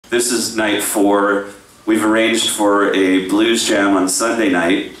This is night 4. We've arranged for a blues jam on Sunday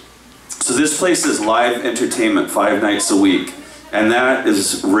night. So this place is live entertainment 5 nights a week. And that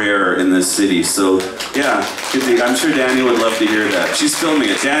is rare in this city. So yeah, I'm sure Daniel would love to hear that. She's filming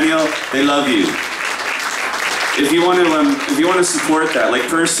it. Daniel, they love you. If you want to support that, like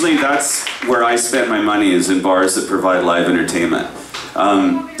personally, that's where I spend my money, is in bars that provide live entertainment.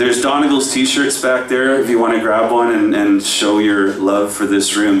 There's Donegal's t-shirts back there if you want to grab one and show your love for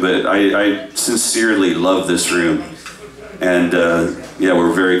this room, but I sincerely love this room. And yeah,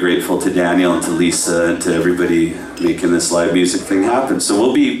 we're very grateful to Daniel and to Lisa and to everybody making this live music thing happen. So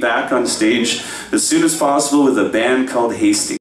we'll be back on stage as soon as possible with a band called Hastings.